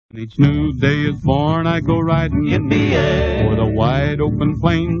Each new day is born, I go riding. Yippee-yay. O'er the wide open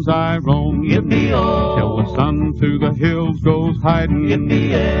plains I roam. Yippee-oh. Till the sun to the hills goes hiding.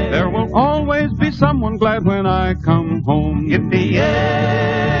 Yippee-yay. There will always be someone glad when I come home.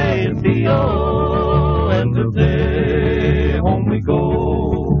 Yippee-yay, yippee-oh, and today home we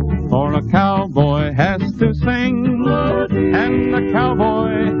go. For a cowboy has to sing, and the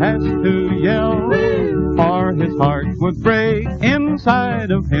cowboy has to yell, or his heart would break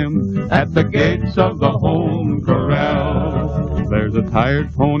inside of him at the gates of the home corral. There's a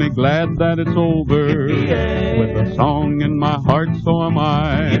tired pony glad that it's over, with a song in my heart, so am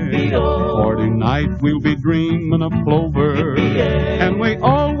I. For tonight we'll be dreaming of clover, and we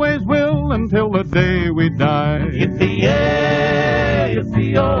always will until the day we die. Yippee-yay,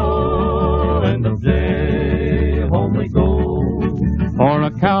 yippee-oh, and today home we go. For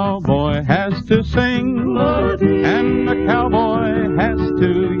a cowboy has to sing, and the cowboy has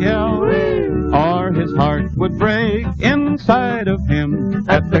to yell, or his heart would break inside of him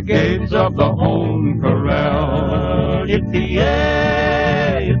at the gates of the home corral.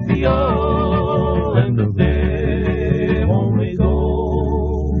 Yippee-yay, yippee-oh, and today home we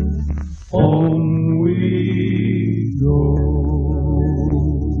go. Home we go.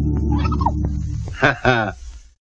 Ha ha.